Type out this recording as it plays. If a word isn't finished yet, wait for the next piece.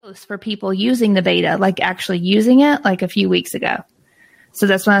posts for people using the beta, like actually using it like a few weeks ago. So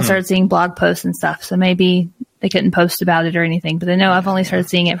that's when I started seeing blog posts and stuff. So maybe they couldn't post about it or anything, but I know I've only started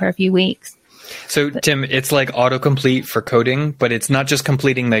seeing it for a few weeks. So Tim, it's like autocomplete for coding, but it's not just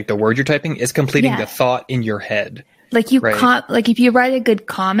completing like the word you're typing, it's completing the thought in your head. Like like if you write a good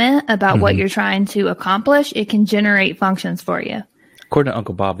comment about what you're trying to accomplish, it can generate functions for you. According to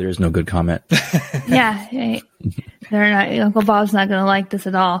Uncle Bob, there is no good comment. Yeah, they're not. Uncle Bob's not going to like this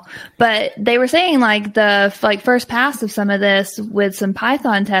at all. But they were saying like the first pass of some of this with some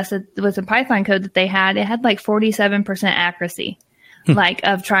Python tests, with some Python code that they had, it had like 47% accuracy, like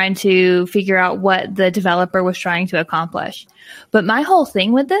of trying to figure out what the developer was trying to accomplish. But my whole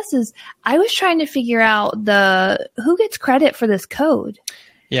thing with this is I was trying to figure out who gets credit for this code.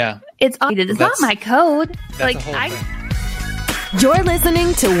 Yeah, it's not my code. Like You're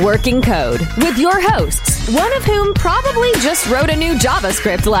listening to Working Code with your hosts, one of whom probably just wrote a new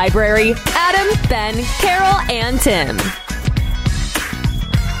JavaScript library, Adam, Ben, Carol, and Tim.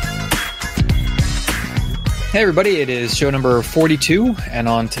 Hey everybody, it is show number 42, and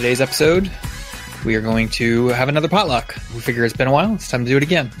on today's episode, we are going to have another potluck. We figure it's been a while, it's time to do it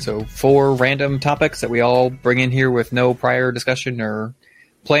again. So 4 random topics that we all bring in here with no prior discussion or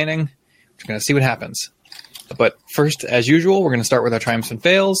planning. We're going to see what happens. But first, as usual, we're going to start with our triumphs and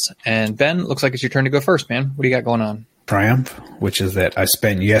fails. And Ben, looks like it's your turn to go first, man. What do you got going on? Triumph, which is that I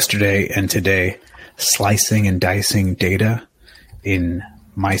spent yesterday and today slicing and dicing data in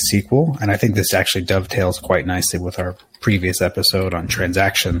MySQL. And I think this actually dovetails quite nicely with our previous episode on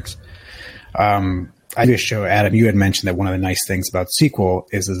transactions. I just show Adam, you had mentioned that one of the nice things about SQL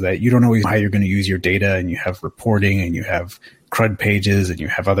is that you don't always know how you're going to use your data, and you have reporting and you have CRUD pages and you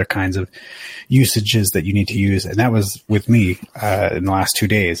have other kinds of usages that you need to use. And that was with me in the last 2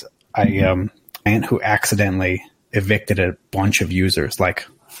 days. I who accidentally evicted a bunch of users, like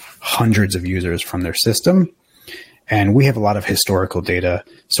hundreds of users from their system. And we have a lot of historical data.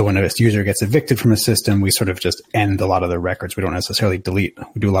 So when a user gets evicted from a system, we sort of just end a lot of their records. We don't necessarily delete.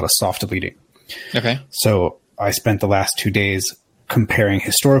 We do a lot of soft deleting. Okay. So I spent the last 2 days comparing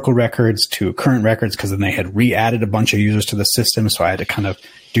historical records to current records, because then they had re-added a bunch of users to the system. So I had to kind of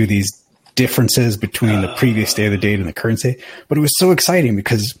do these differences between the previous day of the date and the current day. But it was so exciting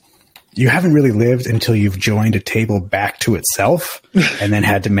because you haven't really lived until you've joined a table back to itself and then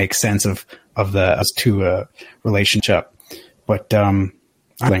had to make sense of the two relationship. But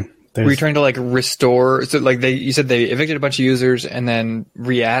were you trying to like restore? So like you said they evicted a bunch of users and then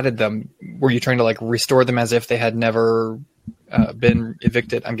re-added them. Were you trying to like restore them as if they had never been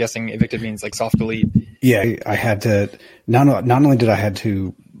evicted? I'm guessing evicted means like soft delete. Yeah, I had to not only did I had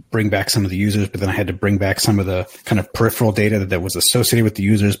to bring back some of the users, but then I had to bring back some of the kind of peripheral data that was associated with the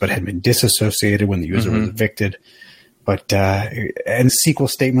users but had been disassociated when the user was evicted. But and SQL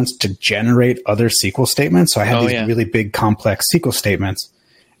statements to generate other SQL statements. So I had these really big complex SQL statements,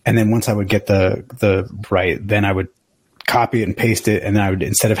 and then once I would get the right, then I would copy it and paste it, and then I would,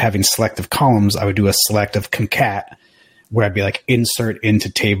 instead of having selective columns, I would do a selective concat, where I'd be like insert into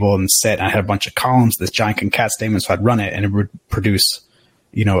table and set. And I had a bunch of columns, this giant concat statement. So I'd run it and it would produce,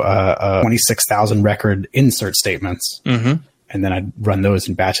 26,000 record insert statements. Mm-hmm. And then I'd run those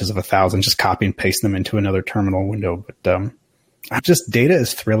in batches of 1,000, just copy and paste them into another terminal window. But data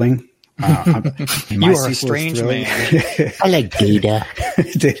is thrilling. You are a strange man. I like data.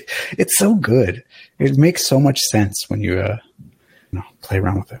 It's so good. It makes so much sense when you play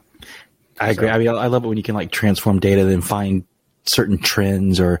around with it. I agree. I mean, I love it when you can like transform data and find certain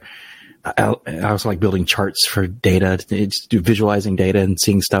trends, or I also like building charts for data. It's visualizing data and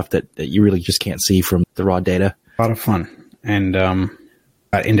seeing stuff that you really just can't see from the raw data. A lot of fun. And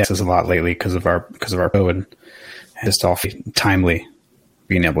indexes a lot lately because of our code, and just all timely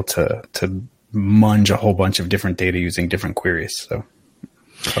being able to munge a whole bunch of different data using different queries. So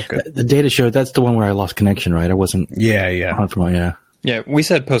good. The data show, that's the one where I lost connection, right? I wasn't. Yeah. Yeah, we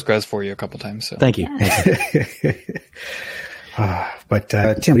said Postgres for you a couple times. So. Thank you. But Tim,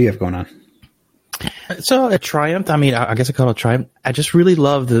 what do you have going on? So a triumph. I mean, I guess I call it a triumph. I just really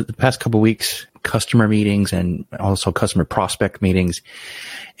love the past couple of weeks, customer meetings and also customer prospect meetings.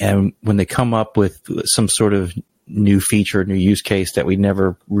 And when they come up with some sort of new feature, new use case that we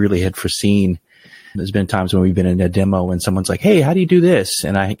never really had foreseen, there's been times when we've been in a demo and someone's like, hey, how do you do this?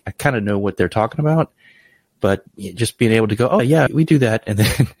 And I kind of know what they're talking about. But just being able to go, oh, yeah, we do that. And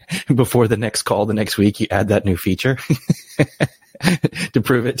then before the next call, the next week, you add that new feature to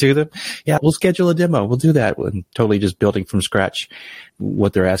prove it to them. Yeah, we'll schedule a demo. We'll do that. And totally just building from scratch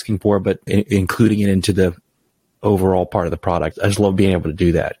what they're asking for, but including it into the overall part of the product. I just love being able to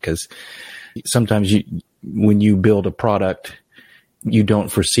do that, because sometimes when you build a product, you don't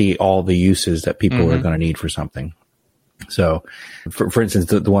foresee all the uses that people are going to need for something. So, for instance,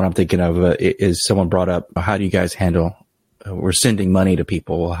 the one I'm thinking of is someone brought up, how do you guys handle, we're sending money to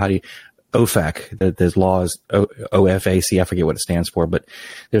people. Well, how do you, OFAC, there's laws, OFAC, I forget what it stands for, but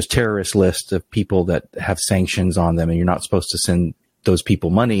there's terrorist lists of people that have sanctions on them, and you're not supposed to send those people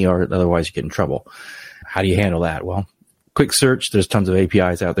money, or otherwise you get in trouble. How do you handle that? Well, quick search. There's tons of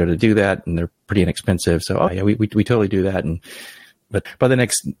APIs out there to do that, and they're pretty inexpensive. So, we totally do that. But by the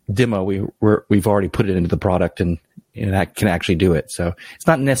next demo, we've already put it into the product, and that can actually do it. So it's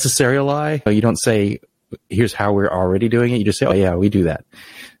not necessarily a lie. You don't say, here's how we're already doing it. You just say, oh yeah, we do that.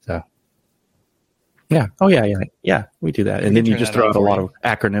 So yeah. Oh yeah, we do that. And then you just throw out a lot of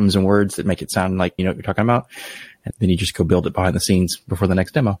acronyms and words that make it sound like you know what you're talking about. And then you just go build it behind the scenes before the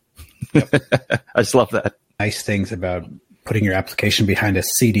next demo. Yep. I just love that. Nice things about putting your application behind a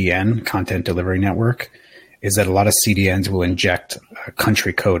CDN, content delivery network, is that a lot of CDNs will inject a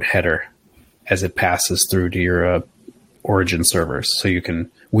country code header as it passes through to your origin servers. So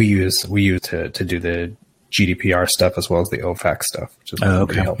we use to do the GDPR stuff as well as the OFAC stuff, which is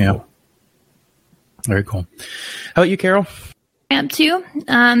really helpful. Yeah. Very cool. How about you, Carol? I am too.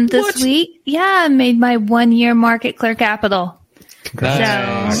 This week, I made my 1-year market clear capital.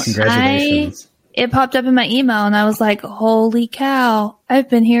 Nice. So Congratulations. It popped up in my email, and I was like, holy cow, I've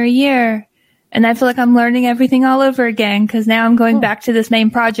been here a year. And I feel like I'm learning everything all over again, because now I'm going back to this main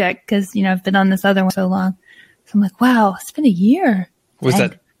project because, I've been on this other one so long. So I'm like, wow, it's been a year. Was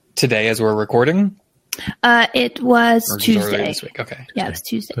that today as we're recording? It was Tuesday. This week? Okay. Yeah, it was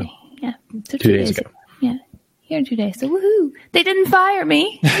Tuesday. Yeah. So 2 days ago. Yeah. Here in 2 days. So woohoo. They didn't fire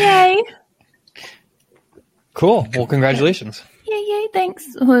me. Yay. Cool. Well, congratulations. Yay. Thanks.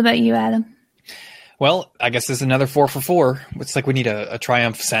 What about you, Adam? Well, I guess this is another 4 for 4. It's like we need a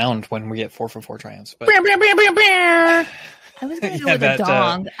triumph sound when we get 4 for 4 triumphs. But I was going to go with a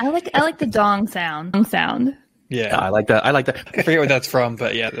dong. I like the dong sound. Yeah, I like that. I forget what that's from,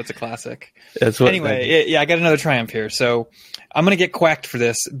 but yeah, that's a classic. Anyway, I got another triumph here. So I'm going to get quacked for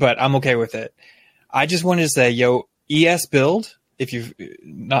this, but I'm okay with it. I just wanted to say, ES Build, if you've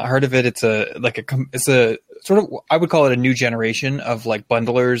not heard of it, it's a sort of, I would call it a new generation of like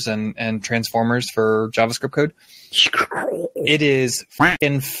bundlers and transformers for JavaScript code. It is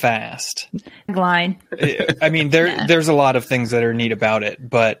freaking fast. Line. I mean, there's a lot of things that are neat about it,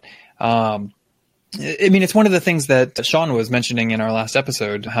 but it's one of the things that Sean was mentioning in our last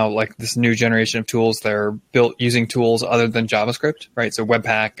episode, how like this new generation of tools, they're built using tools other than JavaScript, right? So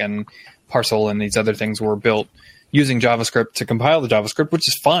Webpack and Parcel and these other things were built using JavaScript to compile the JavaScript, which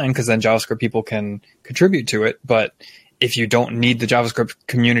is fine because then JavaScript people can contribute to it. But if you don't need the JavaScript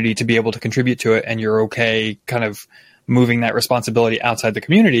community to be able to contribute to it, and you're okay kind of moving that responsibility outside the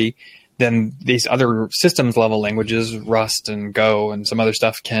community, then these other systems level languages, Rust and Go and some other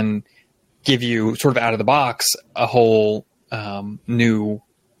stuff, can give you sort of out of the box a whole new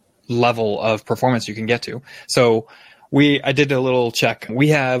level of performance you can get to. So I did a little check. We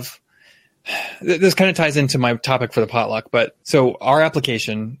have, this kind of ties into my topic for the potluck, but so our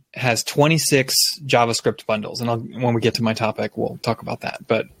application has 26 JavaScript bundles, and when we get to my topic, we'll talk about that,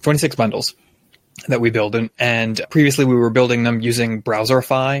 but 26 bundles that we build. And previously we were building them using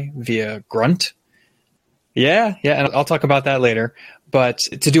Browserify via Grunt. Yeah. And I'll talk about that later. But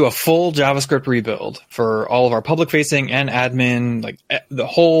to do a full JavaScript rebuild for all of our public facing and admin, like the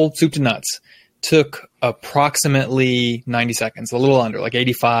whole soup to nuts, took approximately 90 seconds, a little under, like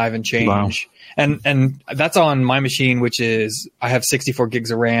 85 and change. Wow. And that's on my machine, which is, I have 64 gigs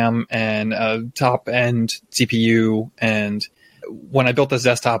of RAM and a top end CPU. And when I built this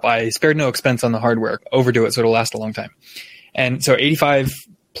desktop, I spared no expense on the hardware, overdo it so it'll last a long time. And so 85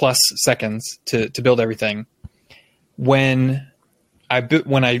 plus seconds to build everything. When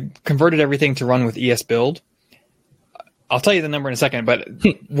I converted everything to run with ES Build, I'll tell you the number in a second, but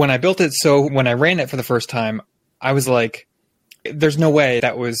when I built it, so when I ran it for the first time, I was like, there's no way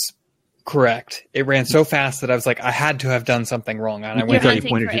that was correct. It ran so fast that I was like, I had to have done something wrong. And I went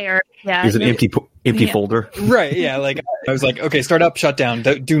There's an empty folder. Right. Yeah. Like I was like, okay, start up, shut down,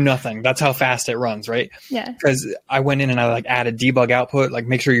 do nothing. That's how fast it runs. Right. Yeah. Because I went in and I like added debug output, like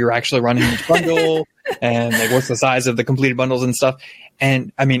make sure you're actually running each bundle and like what's the size of the completed bundles and stuff.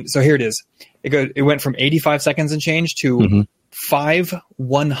 And I mean, so here it is. It went from 85 seconds and change to 5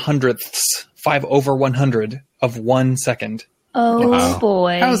 over 100 of 1 second. Oh wow.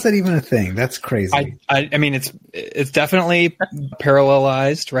 Boy! How is that even a thing? That's crazy. I mean, it's definitely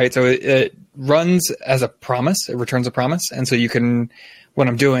parallelized, right? So it runs as a promise. It returns a promise, and so you can. What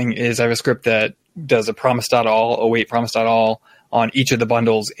I'm doing is I have a script that does a promise.all, await promise.all on each of the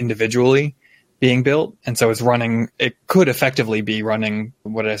bundles individually, being built. And so it could effectively be running,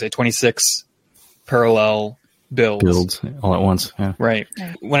 26 parallel builds all at once. Yeah. Right.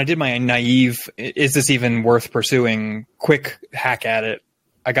 When I did my naive, is this even worth pursuing quick hack at it?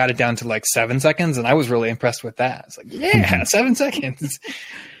 I got it down to like 7 seconds, and I was really impressed with that. It's like, yeah, 7 seconds.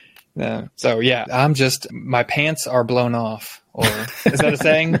 So yeah, my pants are blown off. Or is that a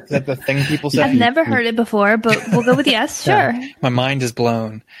saying? Is that the thing people say? I've never heard it before, but we'll go with yes. Sure. My mind is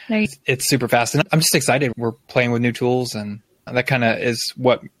blown. It's super fast. And I'm just excited. We're playing with new tools, and that kind of is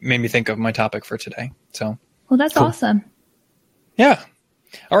what made me think of my topic for today. So. Well, that's awesome. Yeah.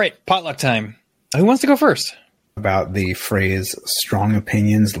 All right. Potluck time. Who wants to go first? About the phrase strong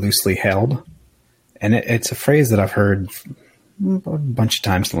opinions loosely held. And it's a phrase that I've heard a bunch of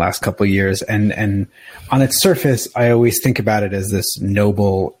times in the last couple of years. And on its surface, I always think about it as this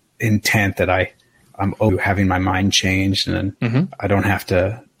noble intent that I'm having my mind changed, and I don't have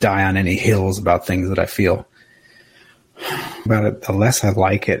to die on any hills about things that I feel. About it, the less I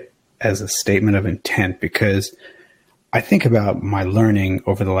like it as a statement of intent, because I think about my learning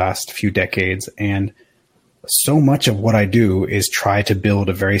over the last few decades, and so much of what I do is try to build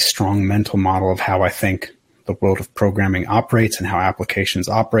a very strong mental model of how I think the world of programming operates, and how applications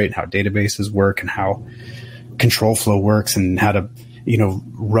operate, and how databases work, and how control flow works, and how to,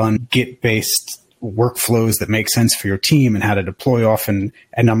 run Git-based workflows that make sense for your team, and how to deploy often.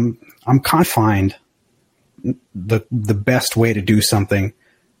 And I'm confined the best way to do something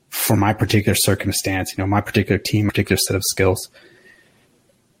for my particular circumstance, my particular team, particular set of skills.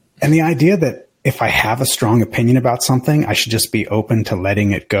 And the idea that if I have a strong opinion about something, I should just be open to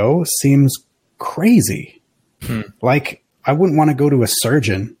letting it go seems crazy. Like, I wouldn't want to go to a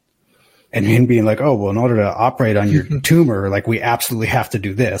surgeon and him being like, oh, well, in order to operate on your tumor, like, we absolutely have to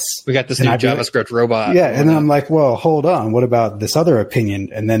do this. We got this new JavaScript robot. Yeah. And then I'm like, well, hold on. What about this other opinion?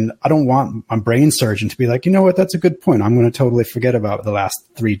 And then I don't want my brain surgeon to be like, you know what? That's a good point. I'm going to totally forget about the last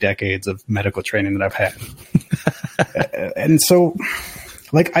 3 decades of medical training that I've had. And so,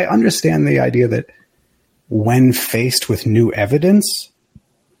 like, I understand the idea that when faced with new evidence,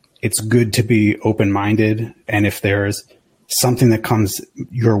 it's good to be open-minded. And if there's something that comes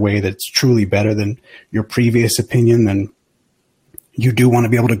your way that's truly better than your previous opinion, then you do want to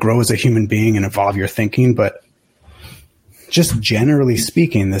be able to grow as a human being and evolve your thinking. But just generally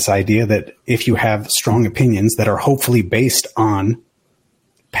speaking, this idea that if you have strong opinions that are hopefully based on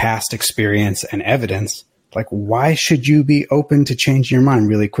past experience and evidence, like, why should you be open to changing your mind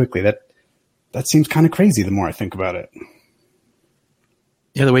really quickly? That seems kind of crazy the more I think about it.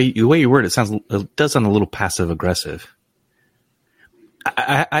 Yeah, the way you word it does sound a little passive aggressive.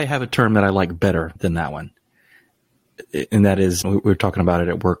 I have a term that I like better than that one. And that is, we were talking about it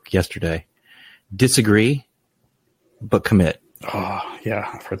at work yesterday. Disagree, but commit. Oh, yeah,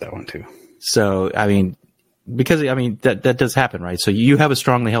 I've heard that one too. So, that does happen, right? So you have a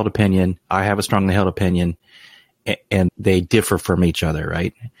strongly held opinion. I have a strongly held opinion, and they differ from each other,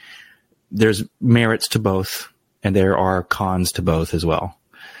 right? There's merits to both, and there are cons to both as well.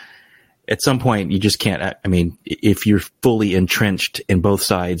 At some point, you just can't, if you're fully entrenched and both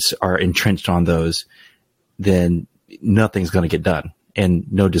sides are entrenched on those, then nothing's going to get done and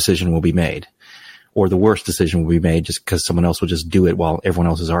no decision will be made, or the worst decision will be made just because someone else will just do it while everyone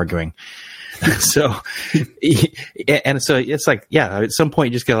else is arguing. So it's like, yeah, at some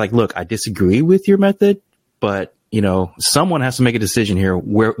point you just got like, look, I disagree with your method, but someone has to make a decision here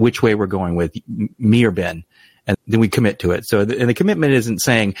which way we're going with, me or Ben. And then we commit to it. So, and the commitment isn't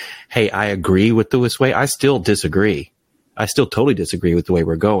saying, hey, I agree with this way. I still disagree. I still totally disagree with the way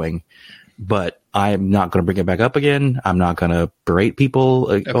we're going, but I'm not going to bring it back up again. I'm not going to berate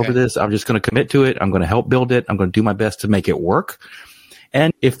people over this. I'm just going to commit to it. I'm going to help build it. I'm going to do my best to make it work.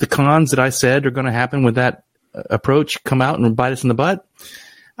 And if the cons that I said are going to happen with that approach come out and bite us in the butt,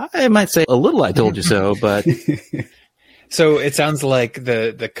 I might say a little I told you so, but... So it sounds like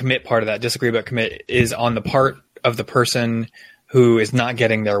the commit part of that, disagree but commit, is on the part of the person who is not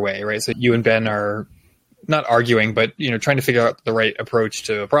getting their way, right? So you and Ben are not arguing, but trying to figure out the right approach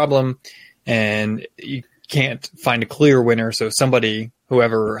to a problem, and you can't find a clear winner. So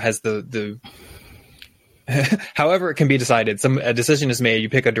whoever has the however it can be decided, a decision is made. You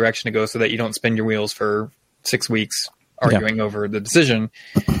pick a direction to go so that you don't spin your wheels for 6 weeks arguing over the decision.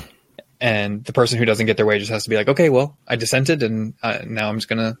 And the person who doesn't get their way just has to be like, okay, well, I dissented, and now I'm just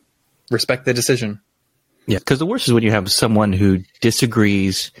going to respect the decision. Yeah, because the worst is when you have someone who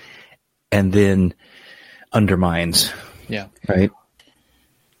disagrees and then undermines. Yeah. Right?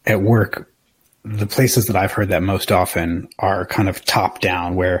 At work, the places that I've heard that most often are kind of top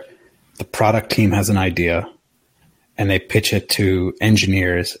down, where the product team has an idea and they pitch it to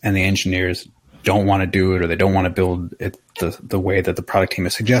engineers, and the engineers don't want to do it, or they don't want to build it the way that the product team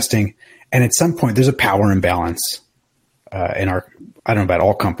is suggesting. And at some point, there's a power imbalance in our, I don't know about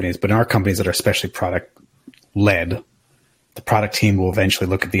all companies, but in our companies that are especially product led, the product team will eventually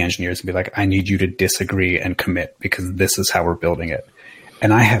look at the engineers and be like, I need you to disagree and commit because this is how we're building it.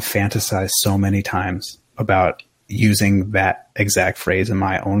 And I have fantasized so many times about using that exact phrase in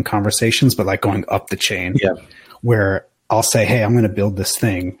my own conversations, but like going up the chain, where I'll say, hey, I'm going to build this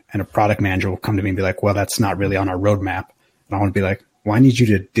thing. And a product manager will come to me and be like, well, that's not really on our roadmap. And I want to be like, well, I need you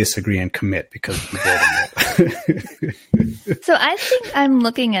to disagree and commit because we're building it. So I think I'm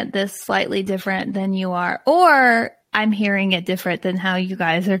looking at this slightly different than you are, or I'm hearing it different than how you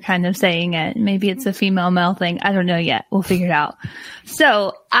guys are kind of saying it. Maybe it's a female male thing. I don't know yet. We'll figure it out.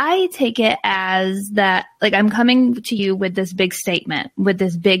 So I take it as that, like, I'm coming to you with this big statement, with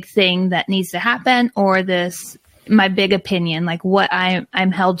this big thing that needs to happen, or this, my big opinion, like what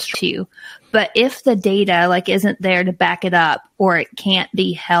I'm held to. But if the data like isn't there to back it up, or it can't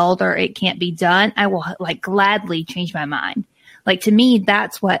be held, or it can't be done, I will like gladly change my mind. Like, to me,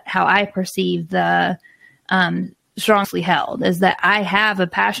 that's how I perceive the, strongly held, is that I have a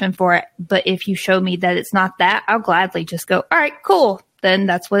passion for it. But if you show me that it's not that, I'll gladly just go, all right, cool. Then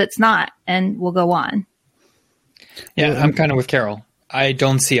that's what it's not. And we'll go on. Yeah, I'm kind of with Carol. I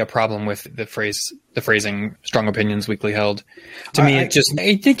don't see a problem with the phrasing strong opinions weakly held. To me,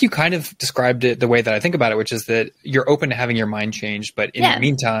 I think you kind of described it the way that I think about it, which is that you're open to having your mind changed, but in the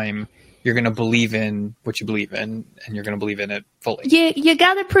meantime, you're going to believe in what you believe in, and you're going to believe in it fully. You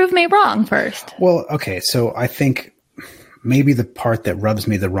got to prove me wrong first. Well, okay. So I think maybe the part that rubs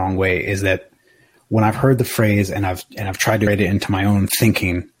me the wrong way is that when I've heard the phrase and I've tried to write it into my own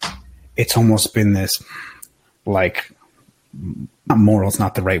thinking, it's almost been this, like, not moral is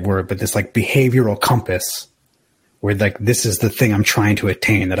not the right word, but this like behavioral compass where like, this is the thing I'm trying to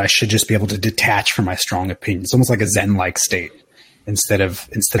attain, that I should just be able to detach from my strong opinions. It's almost like a Zen-like state instead of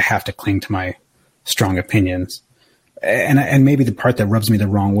have to cling to my strong opinions. And maybe the part that rubs me the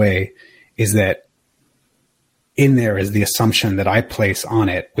wrong way is that in there is the assumption that I place on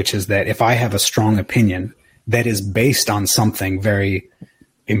it, which is that if I have a strong opinion that is based on something very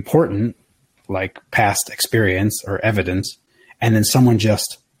important, like past experience or evidence, and then someone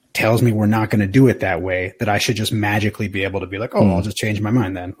just tells me we're not going to do it that way, that I should just magically be able to be like, oh, I'll just change my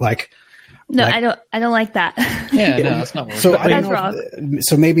mind then. Like, no, like, I don't like that. Yeah, no, that's not. So that's wrong.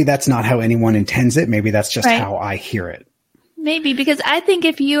 So maybe that's not how anyone intends it. Maybe that's just how I hear it. Maybe, because I think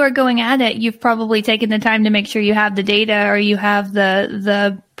if you are going at it, you've probably taken the time to make sure you have the data, or you have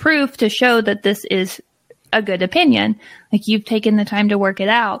the proof to show that this is a good opinion. Like, you've taken the time to work it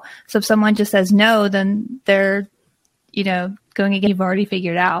out. So if someone just says no, then they're, going again, you've already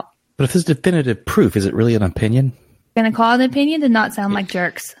figured out. But if there's definitive proof, is it really an opinion? Going to call it an opinion to not sound like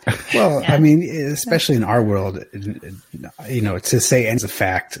jerks. Well, I mean, especially in our world, to say it's a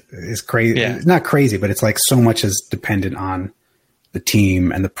fact is crazy. Yeah. It's not crazy, but it's like so much is dependent on the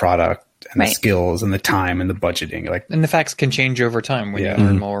team and the product and the skills and the time and the budgeting. Like, and the facts can change over time when you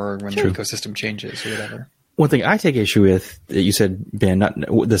learn more, when the ecosystem changes or whatever. One thing I take issue with, you said, Ben, not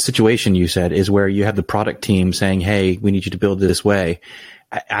the situation you said, is where you have the product team saying, hey, we need you to build it this way.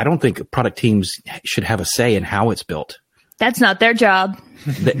 I don't think product teams should have a say in how it's built. That's not their job.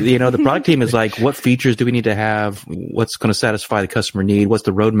 The product team is like, what features do we need to have? What's going to satisfy the customer need? What's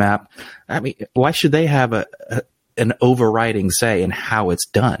the roadmap? I mean, why should they have an overriding say in how it's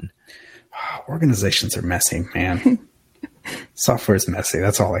done? Organizations are messy, man. Software is messy.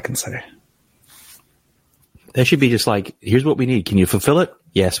 That's all I can say. They should be just like, here's what we need. Can you fulfill it?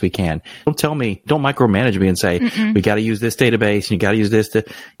 Yes, we can. Don't micromanage me and say, we got to use this database and you got to use this.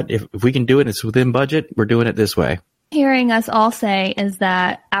 If we can do it, it's within budget, we're doing it this way. Hearing us all say is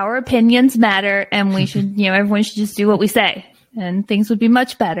that our opinions matter, and we should, everyone should just do what we say, and things would be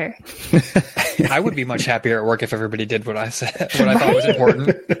much better. I would be much happier at work if everybody did what I said, what I thought was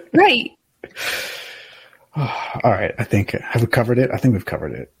important. Right. All right. Have we covered it? I think we've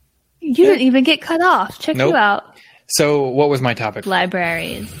covered it. You didn't even get cut off. Check you out. So what was my topic?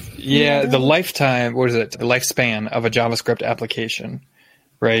 Libraries. Yeah, the lifetime, the lifespan of a JavaScript application,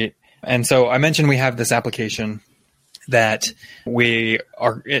 right? And so I mentioned we have this application that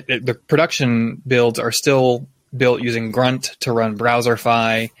the production builds are still built using Grunt to run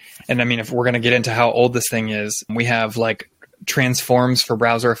Browserify. And I mean, if we're going to get into how old this thing is, we have like transforms for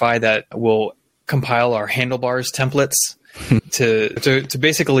Browserify that will compile our handlebars templates to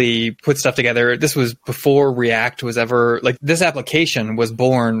basically put stuff together. This was before React was ever, like, this application was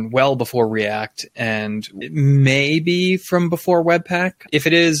born well before React, and maybe from before Webpack. If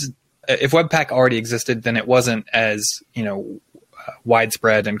Webpack already existed, then it wasn't as,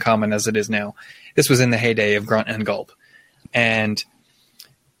 widespread and common as it is now. This was in the heyday of Grunt and Gulp. And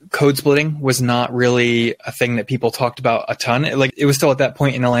code splitting was not really a thing that people talked about a ton. It was still at that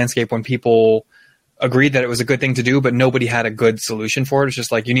point in the landscape when people agreed that it was a good thing to do, but nobody had a good solution for it. It's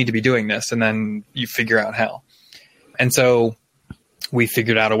just like, you need to be doing this, and then you figure out how. And so we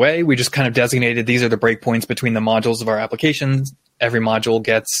figured out a way. We just kind of designated these are the breakpoints between the modules of our applications. Every module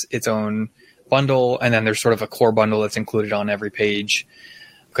gets its own bundle, and then there's sort of a core bundle that's included on every page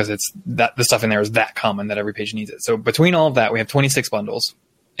because it's that the stuff in there is that common that every page needs it. So between all of that, we have 26 bundles.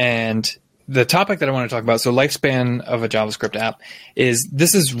 And the topic that I want to talk about, so lifespan of a JavaScript app,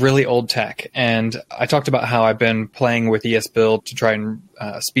 this is really old tech. And I talked about how I've been playing with ESBuild to try and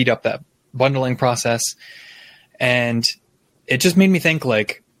speed up that bundling process. And it just made me think,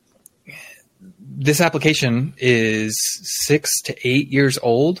 like, this application is 6 to 8 years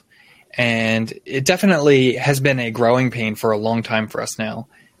old, and it definitely has been a growing pain for a long time for us now.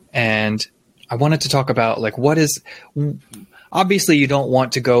 And I wanted to talk about, like, obviously you don't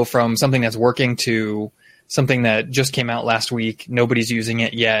want to go from something that's working to something that just came out last week. Nobody's using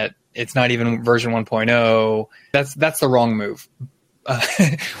it yet. It's not even version 1.0. That's the wrong move.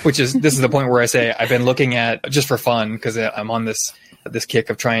 This is the point where I say I've been looking at, just for fun, because I'm on this kick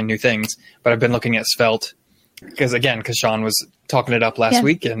of trying new things, but I've been looking at Svelte because Sean was talking it up last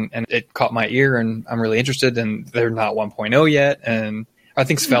week and it caught my ear, and I'm really interested, and they're not 1.0 yet. And I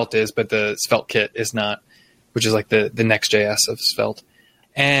think Svelte is, but the Svelte kit is not, which is like the Next.js of Svelte.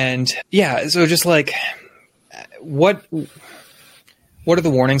 And yeah, so just like, what are the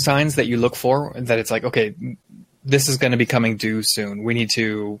warning signs that you look for that it's like, okay, this is going to be coming due soon. We need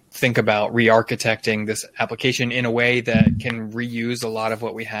to think about re-architecting this application in a way that can reuse a lot of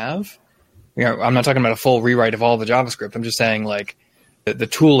what we have. I'm not talking about a full rewrite of all the JavaScript. I'm just saying, like, the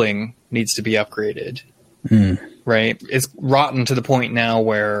tooling needs to be upgraded, right? It's rotten to the point now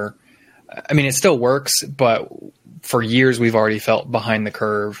where, I mean, it still works, but for years we've already felt behind the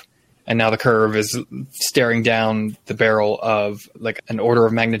curve. And now the curve is staring down the barrel of, like, an order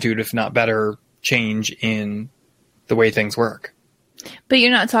of magnitude, if not better, change in the way things work. But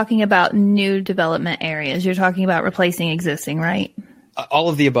you're not talking about new development areas. You're talking about replacing existing, right? All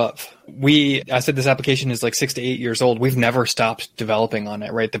of the above. I said this application is like 6 to 8 years old. We've never stopped developing on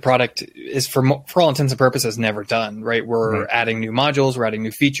it, right? The product is, for all intents and purposes, never done, right? We're adding new modules, we're adding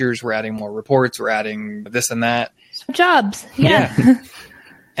new features, we're adding more reports, we're adding this and that. Jobs, yeah.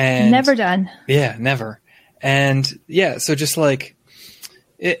 And never done. Yeah, never. And yeah, so just like,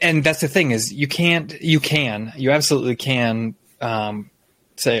 and that's the thing is you absolutely can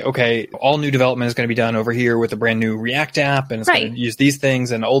say, okay, all new development is going to be done over here with a brand new React app, and it's going to use these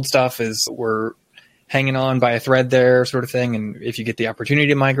things, and old stuff is we're hanging on by a thread there, sort of thing. And if you get the opportunity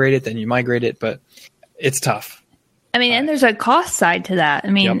to migrate it, then you migrate it, but it's tough. I mean, and there's a cost side to that. I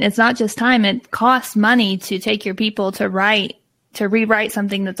mean, It's not just time. It costs money to take your people to rewrite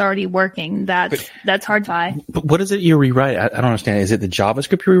something that's already working. That's hard to buy. But what is it you rewrite? I don't understand. Is it the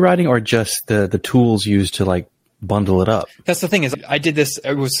JavaScript you're rewriting, or just the tools used to, like, bundle it up? That's the thing is, I did this.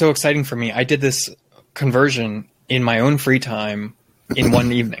 It was so exciting for me. I did this conversion in my own free time in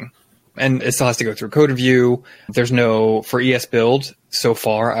one evening, and it still has to go through code review. There's no, for ESBuild so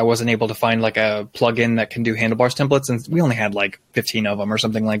far, I wasn't able to find like a plugin that can do handlebars templates, and we only had like 15 of them or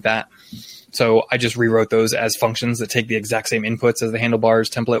something like that. So I just rewrote those as functions that take the exact same inputs as the handlebars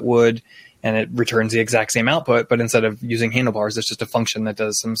template would, and it returns the exact same output. But instead of using handlebars, it's just a function that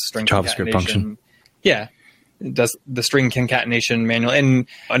does some string JavaScript function. Yeah. It does the string concatenation manual. And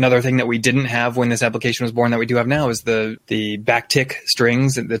another thing that we didn't have when this application was born that we do have now is the backtick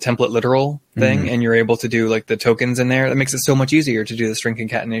strings, the template literal thing. And you're able to do like the tokens in there. That makes it so much easier to do the string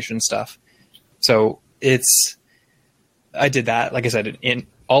concatenation stuff. So I did that, like I said, in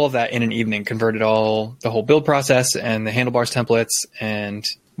all of that in an evening, converted the whole build process and the handlebars templates. And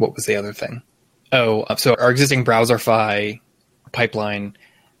what was the other thing? So our existing Browserify pipeline,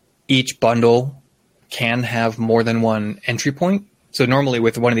 each bundle can have more than one entry point. So normally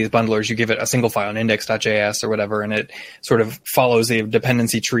with one of these bundlers, you give it a single file, an index.js or whatever, and it sort of follows the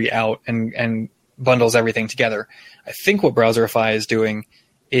dependency tree out and bundles everything together. I think what Browserify is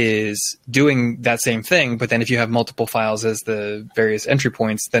doing that same thing, but then if you have multiple files as the various entry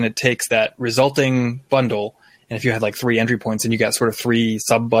points, then it takes that resulting bundle, and if you had like 3 entry points, and you got sort of 3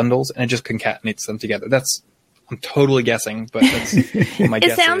 sub bundles, and it just concatenates them together. I'm totally guessing, but that's my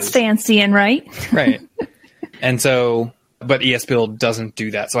guess. It sounds fancy and right. Right. And so, but ESBuild doesn't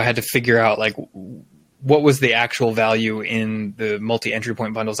do that. So I had to figure out like what was the actual value in the multi-entry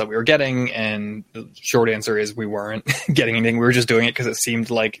point bundles that we were getting. And the short answer is we weren't getting anything. We were just doing it because it seemed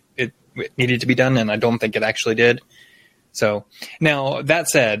like it needed to be done. And I don't think it actually did. So now that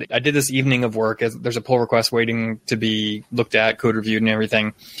said, I did this evening of work. There's a pull request waiting to be looked at, code reviewed and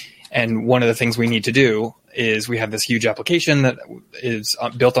everything. And one of the things we need to do is we have this huge application that is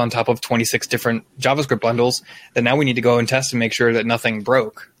built on top of 26 different JavaScript bundles that now we need to go and test and make sure that nothing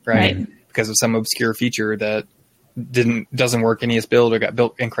broke, right? Because of some obscure feature that doesn't work in ES Build or got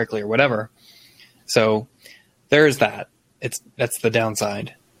built incorrectly or whatever. So there is that. That's the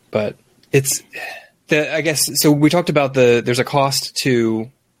downside. But I guess, so we talked about there's a cost to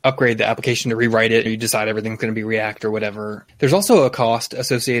upgrade the application, to rewrite it. You decide everything's going to be React or whatever. There's also a cost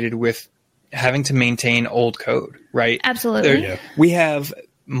associated with having to maintain old code, right? Absolutely. We have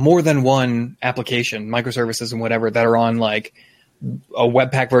more than one application, microservices and whatever, that are on like a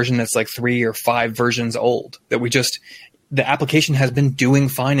Webpack version that's like 3 or 5 versions old, that the application has been doing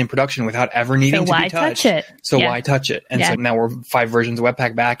fine in production without ever needing to be touched. So why touch it? And so now we're 5 versions of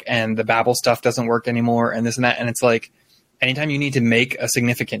Webpack back, and the Babel stuff doesn't work anymore, and this and that. And it's like, anytime you need to make a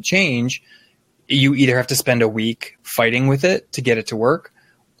significant change, you either have to spend a week fighting with it to get it to work,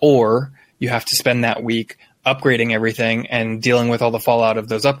 or you have to spend that week upgrading everything and dealing with all the fallout of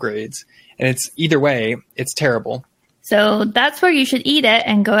those upgrades. And it's either way, it's terrible. So that's where you should eat it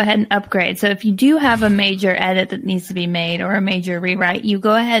and go ahead and upgrade. So if you do have a major edit that needs to be made or a major rewrite, you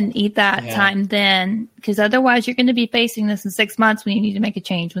go ahead and eat that time then, because otherwise you're going to be facing this in 6 months when you need to make a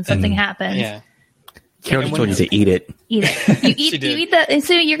change, when something happens. Yeah. Carol told you to eat it. Eat it. You eat that, and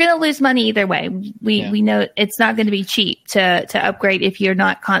so you're going to lose money either way. We know it's not going to be cheap to upgrade if you're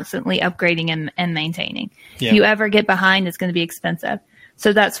not constantly upgrading and maintaining. Yeah. If you ever get behind, it's going to be expensive.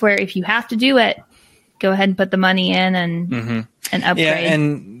 So that's where, if you have to do it, go ahead and put the money in and upgrade. Yeah,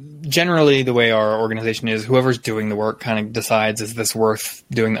 and generally the way our organization is, whoever's doing the work kind of decides, is this worth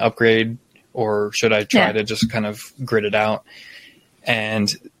doing the upgrade, or should I try to just kind of grid it out? And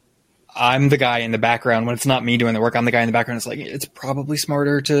I'm the guy in the background. When it's not me doing the work, I'm the guy in the background. It's like, it's probably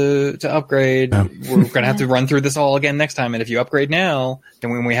smarter to upgrade. We're going to have to run through this all again next time. And if you upgrade now, then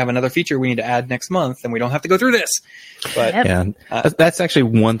when we have another feature we need to add next month, then we don't have to go through this. But that's actually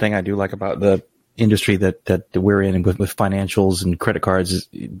one thing I do like about the industry that we're in with financials and credit cards. Is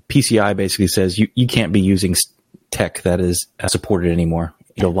PCI basically says you can't be using tech that is supported anymore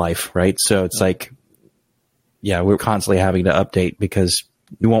in your life, right? So it's like, we're constantly having to update because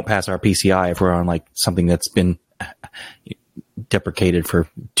we won't pass our PCI if we're on like something that's been deprecated for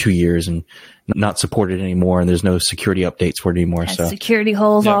 2 years and not supported anymore, and there's no security updates for it anymore. So security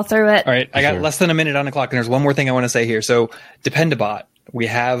holes all through it. All right, I got less than a minute on the clock, and there's one more thing I want to say here. So Dependabot, we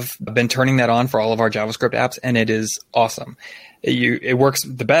have been turning that on for all of our JavaScript apps, and it is awesome. It works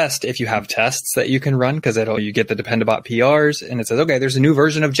the best if you have tests that you can run, because you get the Dependabot PRs, and it says, okay, there's a new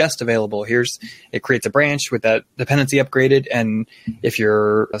version of Jest available. It creates a branch with that dependency upgraded, and if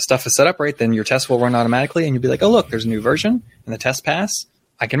your stuff is set up right, then your test will run automatically, and you'll be like, oh, look, there's a new version, and the test pass.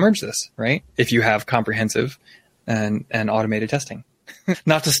 I can merge this, right? If you have comprehensive and automated testing.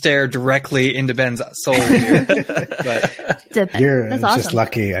 Not to stare directly into Ben's soul here, but you're That's just awesome.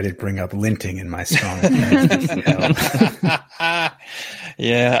 lucky I didn't bring up linting in my strong.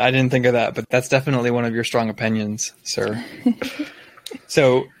 Yeah, I didn't think of that, but that's definitely one of your strong opinions, sir.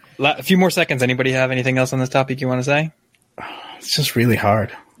 So, a few more seconds. Anybody have anything else on this topic you want to say? It's just really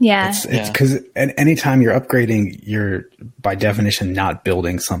hard. Yeah. It's because anytime you're upgrading, you're by definition not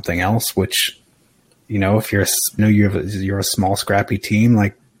building something else, which, if you're a small scrappy team,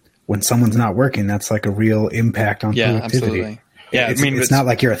 like when someone's not working, that's like a real impact on productivity. Absolutely. Yeah, it's not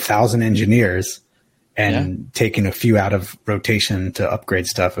like you're 1,000 engineers and taking a few out of rotation to upgrade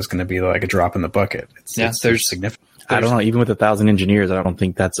stuff is going to be like a drop in the bucket. There's significant. I don't know. Even with 1,000 engineers, I don't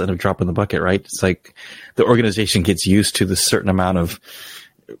think that's a drop in the bucket, right? It's like the organization gets used to this certain amount of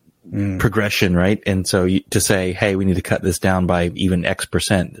progression, right? And so to say, hey, we need to cut this down by even X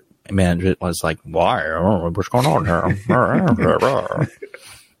percent, management was like, why? Oh, what's going on here?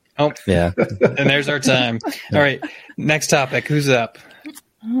 Oh, yeah. And there's our time. All right. Next topic. Who's up?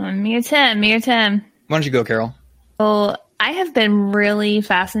 Me or Tim. Why don't you go, Carol? So I have been really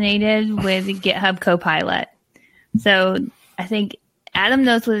fascinated with GitHub Copilot. So I think Adam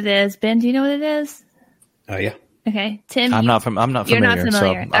knows what it is. Ben, do you know what it is? Oh, yeah. Okay, Tim. I'm not familiar. You're not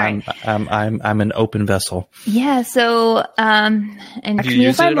familiar. So I'm an open vessel. Yeah. So, and Have correct you me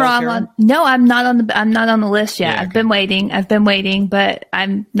used if it I'm at all, wrong. Karen? No, I'm not on the list yet. Yeah, I've been waiting, but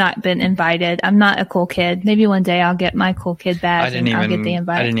I'm not been invited. I'm not a cool kid. Maybe one day I'll get my cool kid badge and I'll get the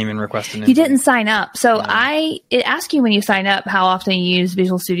invite. I didn't even request an invite. You didn't sign up. So it asks you when you sign up how often you use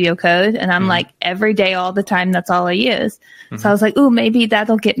Visual Studio Code. And I'm like, every day, all the time, that's all I use. So I was like, ooh, maybe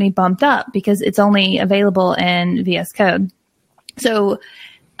that'll get me bumped up because it's only available in VS Code. So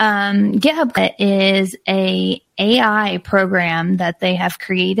GitHub is a AI program that they have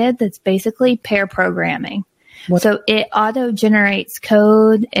created that's basically pair programming. What? So it auto-generates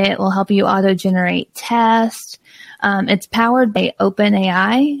code. It will help you auto-generate tests. It's powered by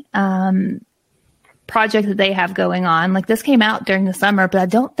OpenAI project that they have going on. Like this came out during the summer, but I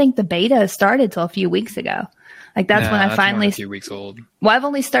don't think the beta started till a few weeks ago. Like that's when I finally a few weeks old. Well, I've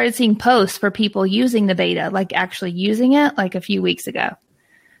only started seeing posts for people using the beta, like actually using it like a few weeks ago.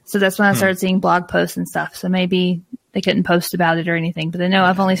 So that's when I started seeing blog posts and stuff. So maybe they couldn't post about it or anything, but I know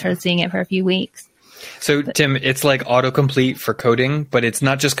I've only started seeing it for a few weeks. So Tim, it's like autocomplete for coding, but it's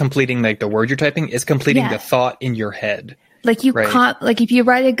not just completing like the word you're typing, it's completing the thought in your head. Like you like if you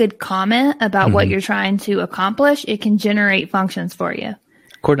write a good comment about what you're trying to accomplish, it can generate functions for you.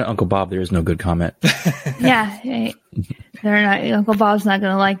 According to Uncle Bob, there is no good comment. Yeah, they're not. Uncle Bob's not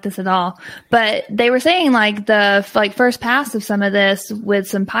going to like this at all. But they were saying like the first pass of some of this with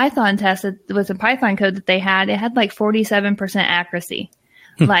some Python tests, with some Python code that they had, it had like 47% accuracy,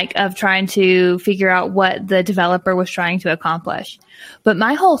 like of trying to figure out what the developer was trying to accomplish. But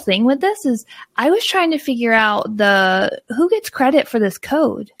my whole thing with this is I was trying to figure out who gets credit for this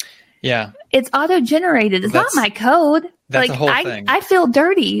code. Yeah. It's auto-generated. It's not my code. That's like the whole thing. I feel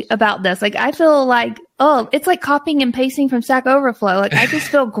dirty about this. Like I feel like, it's like copying and pasting from Stack Overflow. Like I just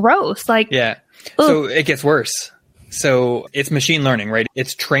feel gross. Like yeah. So it gets worse. So it's machine learning, right?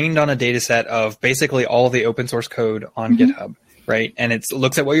 It's trained on a data set of basically all the open source code on GitHub, right? And it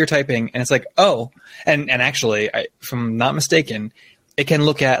looks at what you're typing and it's like, and actually, if I'm not mistaken, it can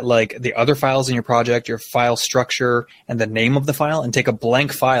look at like the other files in your project, your file structure, and the name of the file, and take a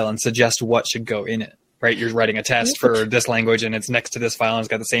blank file and suggest what should go in it, right? You're writing a test for this language, and it's next to this file, and it's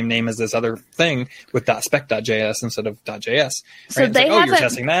got the same name as this other thing with .spec.js instead of .js. Right? So it's like, you're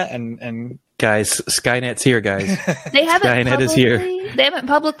testing that, and guys, Skynet's here, guys. Skynet is here. They haven't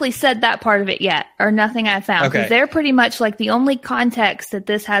publicly said that part of it yet, or nothing I found. Because they're pretty much like the only context that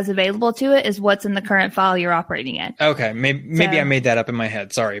this has available to it is what's in the current file you're operating in. Okay, maybe I made that up in my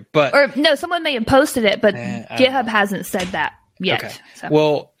head. Sorry, but no, someone may have posted it, but GitHub hasn't said that yet. Okay. So.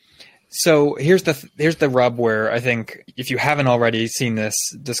 Well, so here's the rub where I think if you haven't already seen this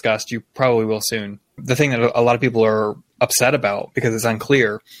discussed, you probably will soon. The thing that a lot of people are upset about because it's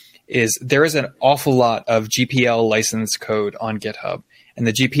unclear is there is an awful lot of GPL licensed code on GitHub. And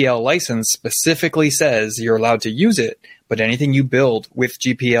the GPL license specifically says you're allowed to use it, but anything you build with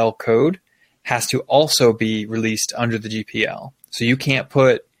GPL code has to also be released under the GPL. So you can't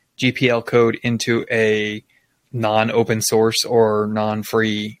put GPL code into a non-open source or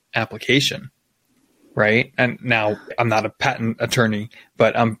non-free application, right? And now I'm not a patent attorney,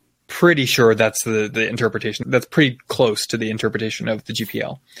 but I'm pretty sure that's the interpretation. That's pretty close to the interpretation of the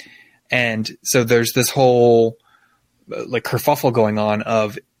GPL. And so there's this whole like kerfuffle going on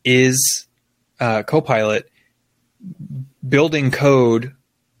of is Copilot building code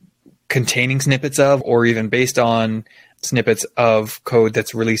containing snippets of, or even based on snippets of code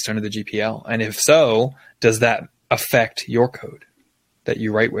that's released under the GPL? And if so, does that affect your code that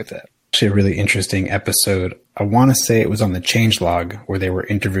you write with it? Actually, a really interesting episode. I want to say it was on the Changelog where they were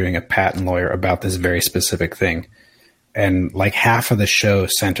interviewing a patent lawyer about this very specific thing. And like half of the show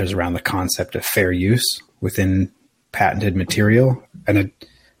centers around the concept of fair use within patented material and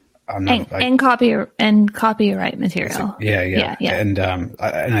copyright material. Yeah. And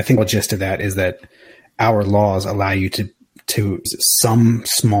I think the gist of that is that our laws allow you to some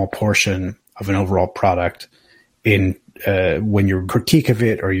small portion of an overall product in when you're critique of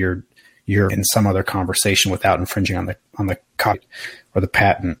it or you're in some other conversation without infringing on the copy or the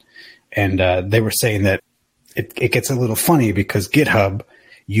patent. And they were saying that it gets a little funny because GitHub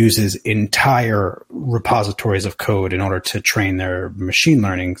uses entire repositories of code in order to train their machine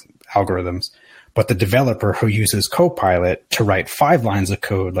learning algorithms. But the developer who uses Copilot to write 5 lines of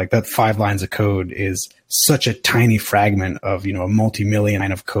code, like that 5 lines of code is such a tiny fragment of, a multi-million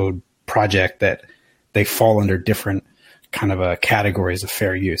line of code project that they fall under different kind of categories of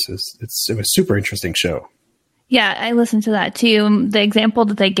fair use. It was a super interesting show. Yeah, I listened to that too. The example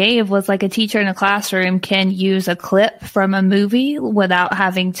that they gave was like a teacher in a classroom can use a clip from a movie without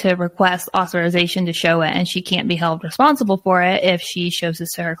having to request authorization to show it, and she can't be held responsible for it if she shows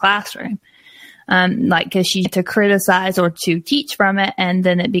this to her classroom. Because she to criticize or to teach from it, and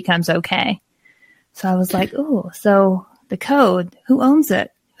then it becomes okay. So I was like, "Oh, so the code, who owns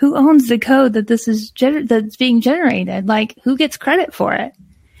it? Who owns the code that this is that's being generated? Like, who gets credit for it?"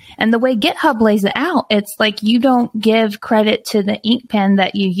 And the way GitHub lays it out, it's like you don't give credit to the ink pen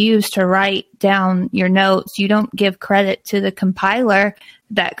that you use to write down your notes. You don't give credit to the compiler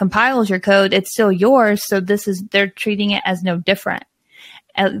that compiles your code. It's still yours. So they're treating it as no different.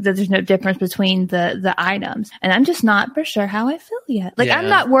 that there's no difference between the items. And I'm just not for sure how I feel yet. Like, I'm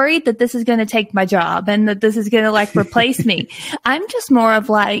not worried that this is going to take my job and that this is going to like replace me. I'm just more of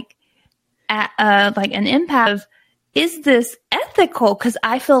like an empath of, is this ethical? Because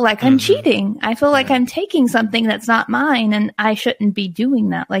I feel like I'm cheating. I feel like I'm taking something that's not mine, and I shouldn't be doing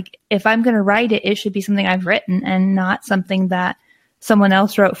that. Like, if I'm going to write it, it should be something I've written and not something that someone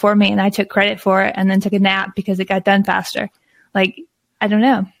else wrote for me and I took credit for it and then took a nap because it got done faster. Like, I don't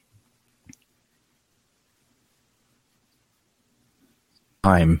know.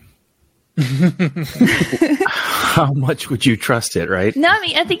 How much would you trust it, right? No, I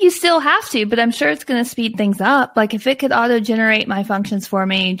mean, I think you still have to, but I'm sure it's going to speed things up. Like, if it could auto-generate my functions for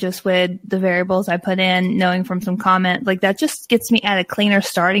me just with the variables I put in, knowing from some comment, like that just gets me at a cleaner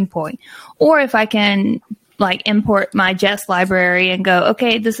starting point. Or if I can like import my Jest library and go,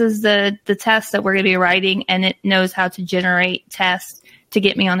 okay, this is the test that we're going to be writing, and it knows how to generate tests to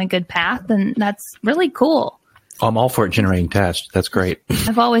get me on a good path, then that's really cool. I'm all for it generating tests. That's great.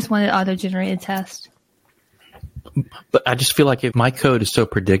 I've always wanted auto-generated tests. But I just feel like if my code is so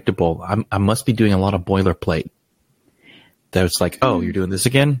predictable, I must be doing a lot of boilerplate. That it's like, oh, you're doing this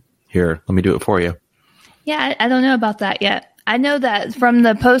again? Here, let me do it for you. Yeah, I don't know about that yet. I know that from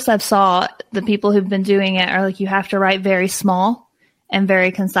the posts I've saw, the people who've been doing it are like, you have to write very small and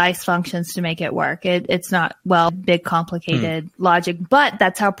very concise functions to make it work. It's not, big, complicated logic, but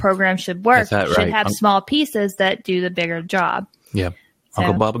that's how programs should work. That should right? have small pieces that do the bigger job. Yeah. So,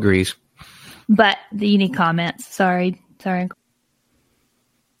 Uncle Bob agrees. But you need comments. Sorry. So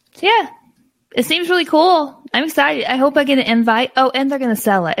yeah, it seems really cool. I'm excited. I hope I get an invite. Oh, and they're going to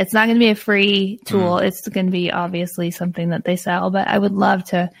sell it. It's not going to be a free tool. It's going to be obviously something that they sell, but I would love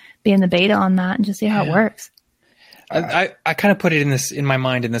to be in the beta on that and just see how it works. I kind of put it in my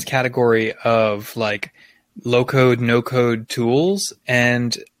mind in this category of like low code, no code tools.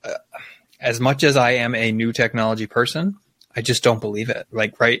 And as much as I am a new technology person, I just don't believe it.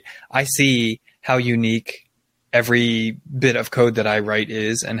 Like, right. I see how unique every bit of code that I write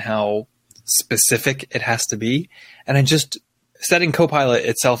is and how specific it has to be. And I just, setting Copilot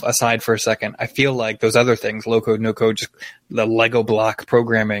itself aside for a second, I feel like those other things, low code, no code, just the Lego block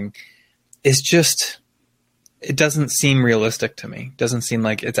programming is just, it doesn't seem realistic to me. It doesn't seem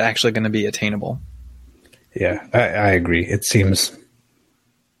like it's actually going to be attainable. Yeah, I agree. It seems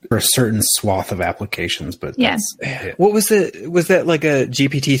for a certain swath of applications, but that's it. What was that like a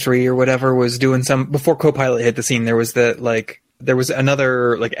GPT-3 or whatever was doing some, before Copilot hit the scene, there was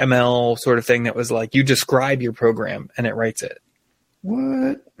another like ML sort of thing that was like, you describe your program and it writes it.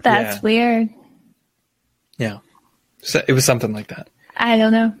 What? That's weird. Yeah. So it was something like that. I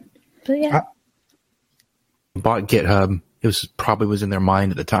don't know. But yeah. Bought GitHub. It was in their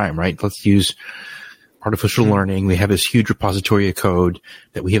mind at the time, right? Let's use artificial learning. We have this huge repository of code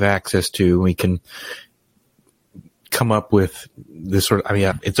that we have access to. We can come up with this sort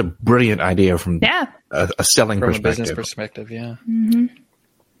of, it's a brilliant idea from a selling from perspective. A business perspective, yeah. Mm-hmm.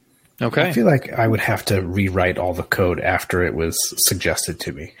 Okay. I feel like I would have to rewrite all the code after it was suggested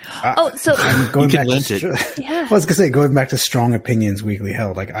to me. So I'm going back lint it. I was going to say, going back to Strong Opinions Weekly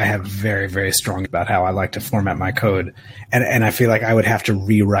Held, like I have very, very strong about how I like to format my code. And I feel like I would have to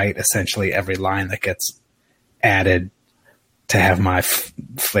rewrite essentially every line that gets added to have my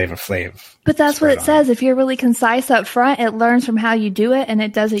flavor flav. But that's what it says. If you're really concise up front, it learns from how you do it and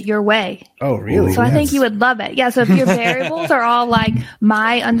it does it your way. Oh, really? So I think you would love it. Yeah. So if your variables are all like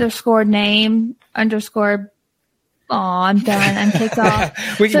my _ name _ I'm done. I'm kicked off.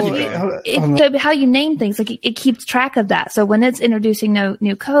 So how you name things, like it keeps track of that. So when it's introducing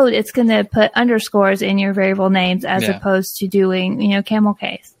new code, it's going to put underscores in your variable names as opposed to doing, camel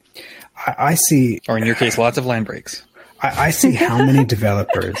case. I see. Or in your case, lots of line breaks. I see how many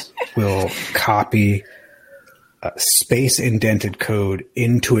developers will copy space indented code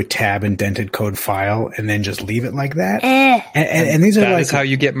into a tab indented code file and then just leave it like that. And these are that is how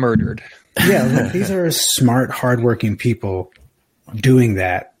you get murdered. Yeah, look, these are smart, hardworking people doing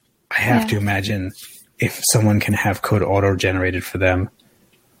that. I have to imagine if someone can have code auto generated for them.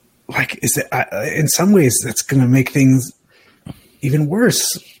 Like, is it in some ways that's going to make things even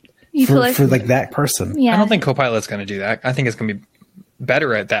worse. For that person. Yeah. I don't think Copilot's going to do that. I think it's going to be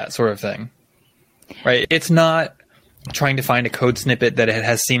better at that sort of thing. Right? It's not trying to find a code snippet that it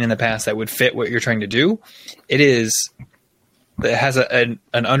has seen in the past that would fit what you're trying to do. It has an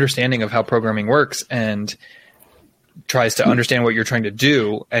understanding of how programming works and tries to understand what you're trying to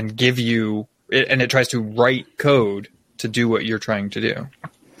do and give you, and it tries to write code to do what you're trying to do.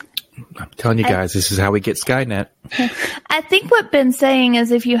 I'm telling you guys, this is how we get Skynet. I think what Ben's saying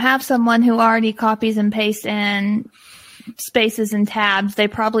is if you have someone who already copies and pastes in spaces and tabs, they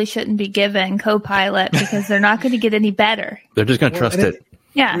probably shouldn't be given Copilot because they're not going to get any better. They're just going to trust it.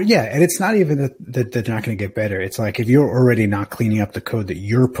 Yeah. Yeah. And it's not even that they're not going to get better. It's like if you're already not cleaning up the code that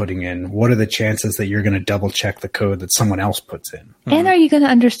you're putting in, what are the chances that you're going to double check the code that someone else puts in? And are you going to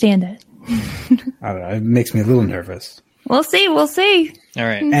understand it? I don't know. It makes me a little nervous. We'll see. We'll see. All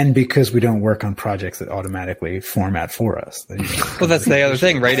right. And because we don't work on projects that automatically format for us. Well, that's the other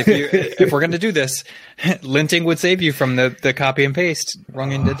thing, right? If we're going to do this, linting would save you from the copy and paste,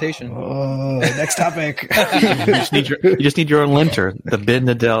 wrong indentation. Oh, next topic. You just need your own linter, the Ben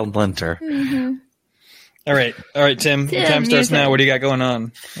Nadell linter. Mm-hmm. All right, Tim. Time starts now. What do you got going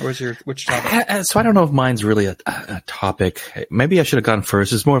on? Which topic? So I don't know if mine's really a topic. Maybe I should have gone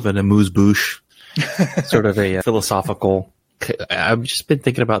first. It's more of an amuse-bouche, sort of a philosophical. I've just been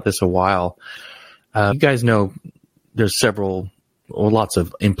thinking about this a while. You guys know there's lots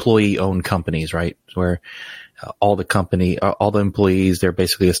of employee-owned companies, right? Where all the employees, they're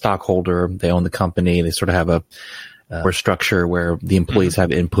basically a stockholder. They own the company. They sort of have a structure where the employees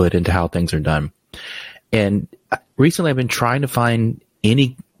have input into how things are done. And recently I've been trying to find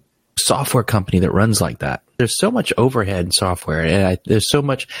any software company that runs like that. There's so much overhead in software, and there's so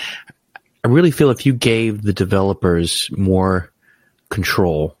much. I really feel if you gave the developers more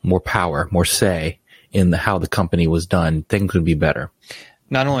control, more power, more say in how the company was done, things would be better.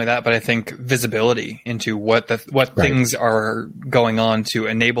 Not only that, but I think visibility into what things are going on to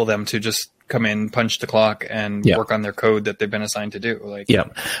enable them to just come in, punch the clock, and work on their code that they've been assigned to do.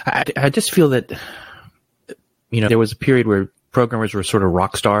 I just feel that, there was a period where programmers were sort of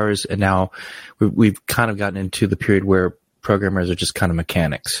rock stars, and now we've kind of gotten into the period where programmers are just kind of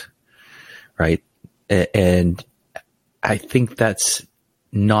mechanics, right? And I think that's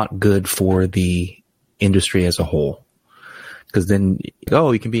not good for the industry as a whole. Because then,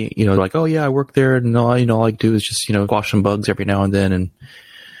 you can be, like, oh yeah, I work there, and all I do is just, squash some bugs every now and then, and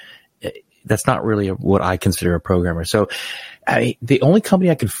that's not really what I consider a programmer. So, the only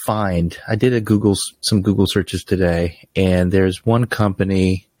company I could find, I did some Google searches today, and there's one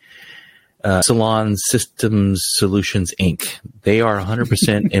company, Salon Systems Solutions Inc. They are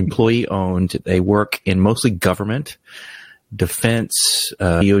 100% employee owned. They work in mostly government, defense,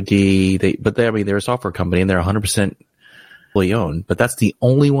 DoD. They're a software company, and they're 100% employee owned. But that's the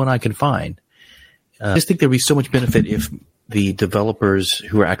only one I can find. I just think there'd be so much benefit if the developers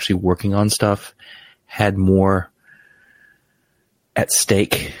who are actually working on stuff had more at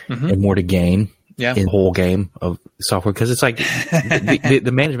stake and more to gain in the whole game of software. Because it's like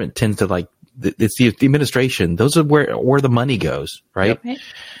the management tends to it's the administration. Those are where the money goes, right? Yep.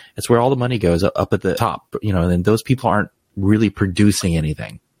 It's where all the money goes up at the top, and those people aren't really producing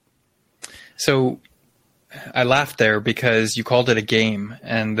anything. So I laughed there because you called it a game,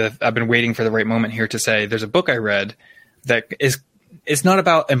 and I've been waiting for the right moment here to say there's a book I read that it's not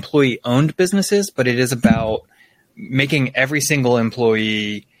about employee-owned businesses, but it is about making every single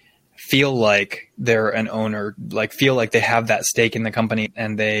employee feel like they're an owner, like feel like they have that stake in the company.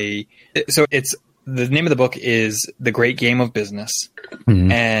 And the name of the book is The Great Game of Business.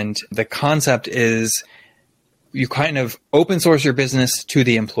 Mm-hmm. And the concept is you kind of open source your business to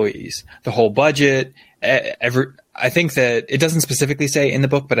the employees, the whole budget. I think that it doesn't specifically say in the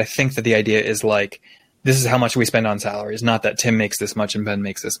book, but I think that the idea is like, this is how much we spend on salaries, not that Tim makes this much and Ben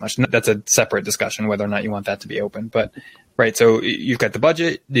makes this much. That's a separate discussion, whether or not you want that to be open. But right, so you've got the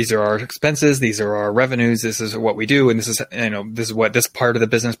budget. These are our expenses. These are our revenues. This is what we do, and this is what this part of the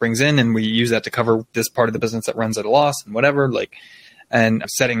business brings in, and we use that to cover this part of the business that runs at a loss and whatever. And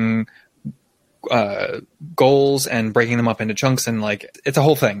setting goals and breaking them up into chunks, and it's a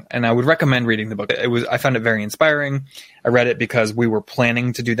whole thing. And I would recommend reading the book. I found it very inspiring. I read it because we were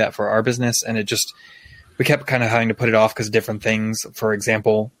planning to do that for our business, and we kept kind of having to put it off because of different things. For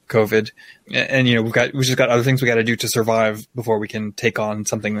example, COVID, and we just got other things we got to do to survive before we can take on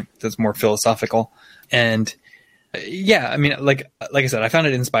something that's more philosophical. And like I said, I found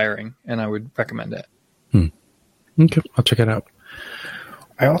it inspiring, and I would recommend it. Okay, I'll check it out.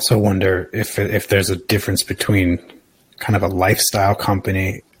 I also wonder if there's a difference between kind of a lifestyle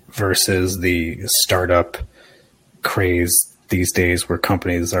company versus the startup craze these days, where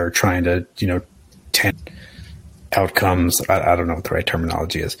companies are trying to, 10 outcomes. I don't know what the right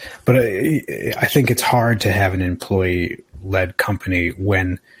terminology is, but I think it's hard to have an employee-led company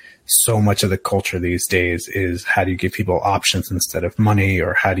when so much of the culture these days is how do you give people options instead of money,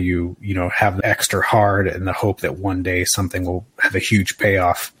 or how do you, have extra hard in the hope that one day something will have a huge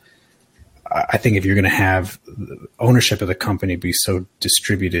payoff. I think if you're going to have ownership of the company be so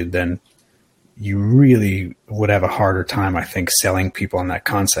distributed, then you really would have a harder time, I think, selling people on that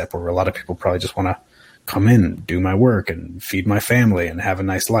concept, where a lot of people probably just want to come in, do my work, and feed my family, and have a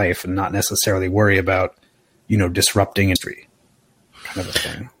nice life, and not necessarily worry about, disrupting industry, kind of a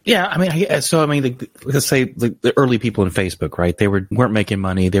thing. Yeah, I mean, let's say the early people in Facebook, right? They weren't making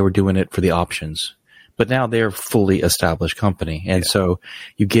money; they were doing it for the options. But now they're a fully established company, and so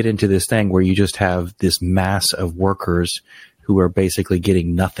you get into this thing where you just have this mass of workers who are basically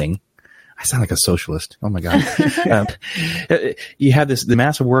getting nothing. I sound like a socialist. Oh my God! You have the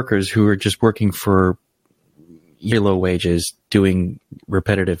mass of workers who are just working for low wages, doing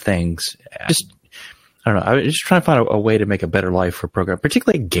repetitive things. I don't know. I'm just trying to find a way to make a better life for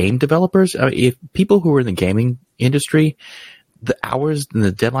particularly game developers. I mean, if people who are in the gaming industry, the hours and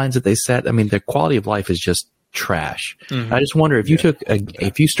the deadlines that they set, I mean, their quality of life is just trash. Mm-hmm. I just wonder if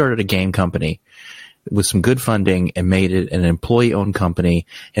if you started a game company with some good funding and made it an employee-owned company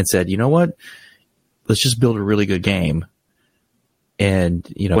and said, you know what, let's just build a really good game.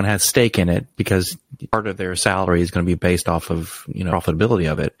 And, one has stake in it because part of their salary is going to be based off of,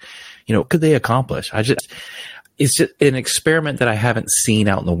 profitability of it. What could they accomplish? It's just an experiment that I haven't seen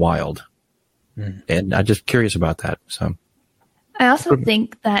out in the wild. And I'm just curious about that. So I also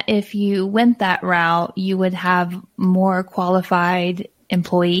think that if you went that route, you would have more qualified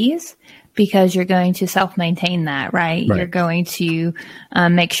employees because you're going to self-maintain that, right? You're going to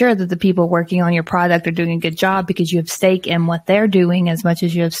make sure that the people working on your product are doing a good job because you have stake in what they're doing as much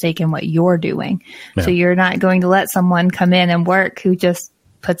as you have stake in what you're doing. Yeah. So you're not going to let someone come in and work who just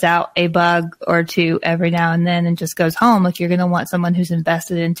puts out a bug or two every now and then and just goes home. Like, you're going to want someone who's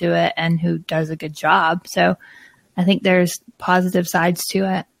invested into it and who does a good job. So I think there's positive sides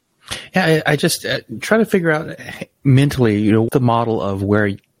to it. Yeah, I just try to figure out mentally, the model of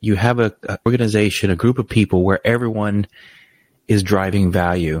where you have a organization, a group of people where everyone is driving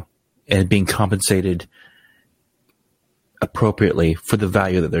value and being compensated appropriately for the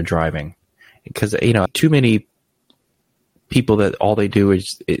value that they're driving. Because, too many people that all they do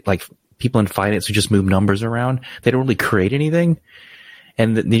is like people in finance who just move numbers around. They don't really create anything.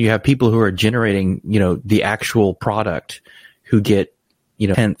 And then you have people who are generating, the actual product who get, a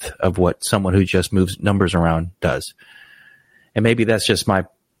tenth of what someone who just moves numbers around does. And maybe that's just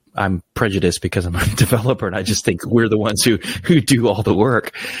I'm prejudiced because I'm a developer and I just think we're the ones who do all the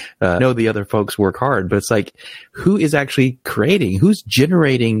work. Know the other folks work hard, but it's like, who is actually creating, who's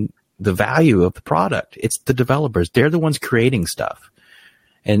generating the value of the product? It's the developers. They're the ones creating stuff.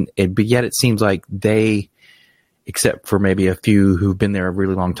 But yet it seems like they, except for maybe a few who've been there a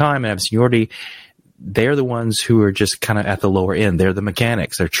really long time and have seniority, they're the ones who are just kind of at the lower end. They're the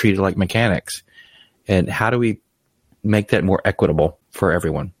mechanics. They're treated like mechanics. And how do we make that more equitable for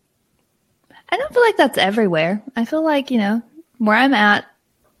everyone? I don't feel like that's everywhere. I feel like, where I'm at,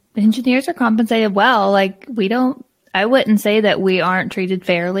 engineers are compensated well. Like, I wouldn't say that we aren't treated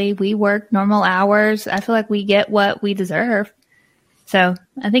fairly. We work normal hours. I feel like we get what we deserve. So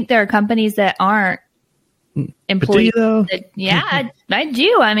I think there are companies that aren't employees. Yeah, I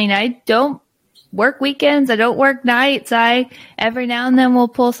do. I mean, I don't work weekends. I don't work nights. I every now and then will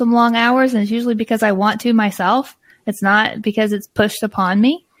pull some long hours, and it's usually because I want to myself. It's not because it's pushed upon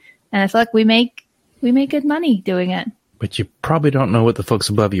me. And I feel like we make good money doing it. But you probably don't know what the folks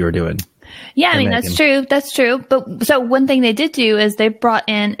above you are doing. Yeah, I mean, that's true. That's true. But so one thing they did do is they brought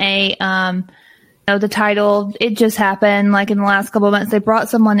in the title, it just happened like in the last couple of months, they brought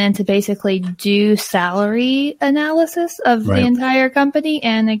someone in to basically do salary analysis of the entire company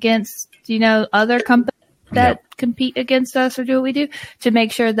and against, other companies that compete against us or do what we do to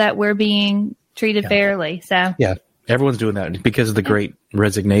make sure that we're being treated fairly. So yeah, everyone's doing that because of the great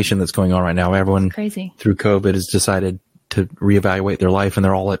resignation that's going on right now. Everyone crazy through COVID has decided to reevaluate their life, and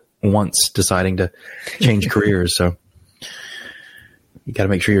they're all at once deciding to change careers. So you got to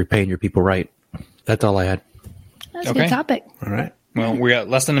make sure you're paying your people right. That's all I had. That's a good topic. All right. Well, we got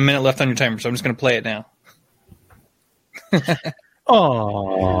less than a minute left on your timer, so I'm just going to play it now.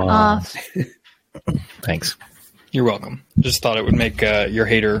 Oh, thanks. You're welcome. Just thought it would make your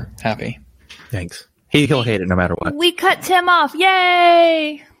hater happy. Thanks. He'll hate it no matter what. We cut Tim off.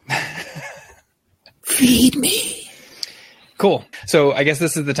 Yay! Feed me. Cool. So I guess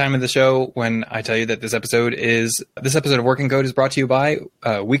this is the time of the show when I tell you that this episode of Working Code is brought to you by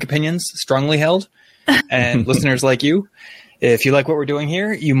Weak Opinions, Strongly Held, and listeners like you. If you like what we're doing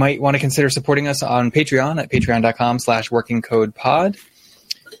here, you might want to consider supporting us on Patreon at patreon.com/workingcodepod.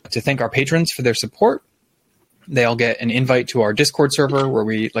 To thank our patrons for their support, they all get an invite to our Discord server where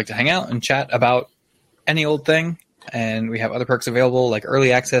we like to hang out and chat about any old thing. And we have other perks available like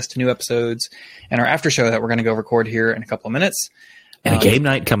early access to new episodes and our after show that we're going to go record here in a couple of minutes. And a game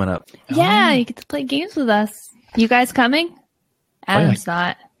night coming up. Yeah, you get to play games with us. You guys coming? Adam's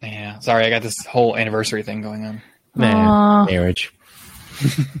not. Yeah. Sorry, I got this whole anniversary thing going on. Man, marriage.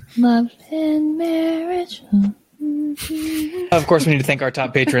 Love and marriage. Of course, we need to thank our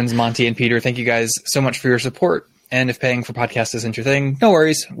top patrons, Monty and Peter. Thank you guys so much for your support. And if paying for podcasts isn't your thing, no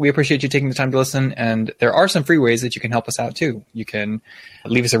worries. We appreciate you taking the time to listen. And there are some free ways that you can help us out too. You can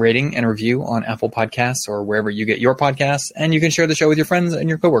leave us a rating and a review on Apple Podcasts or wherever you get your podcasts. And you can share the show with your friends and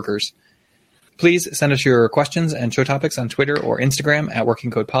your coworkers. Please send us your questions and show topics on Twitter or Instagram at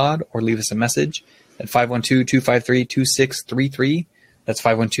Working Code Pod, or leave us a message at 512-253-2633. That's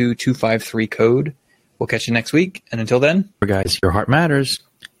 512-253-CODE. We'll catch you next week. And until then, guys, your heart matters,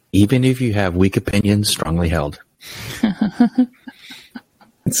 even if you have weak opinions strongly held.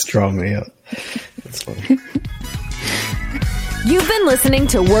 Strongly held. That's funny. You've been listening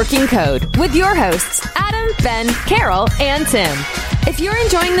to Working Code with your hosts, Adam, Ben, Carol, and Tim. If you're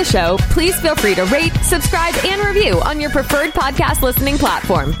enjoying the show, please feel free to rate, subscribe, and review on your preferred podcast listening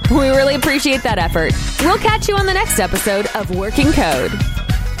platform. We really appreciate that effort. We'll catch you on the next episode of Working Code.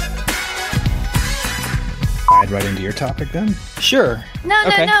 Slide right into your topic then? sure.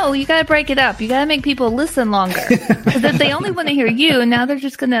 No. You got to break it up. You got to make people listen longer. Because if they only want to hear you, now they're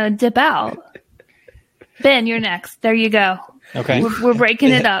just going to dip out. Ben, you're next. There you go. Okay. We're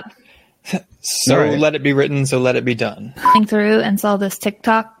breaking it up. So All right. let it be written, so let it be done. Going through and saw this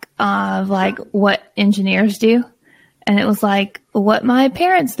TikTok of like what engineers do. And it was like what my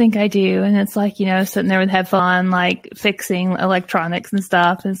parents think I do. And it's like, sitting there with headphone, like fixing electronics and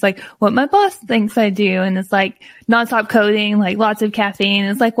stuff. And it's like what my boss thinks I do. And it's like nonstop coding, like lots of caffeine.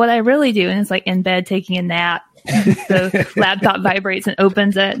 It's like what I really do. And it's like in bed taking a nap. The laptop vibrates and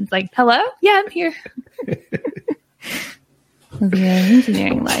opens it. It's like, hello? Yeah, I'm here. Yeah,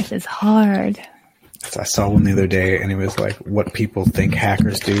 engineering life is hard. So I saw one the other day, and it was like what people think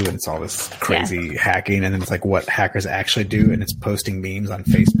hackers do, and it's all this crazy hacking, and then it's like what hackers actually do, and it's posting memes on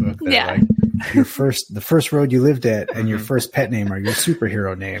Facebook that are like the first road you lived at, and your first pet name or your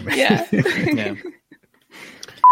superhero name. Yeah. Yeah.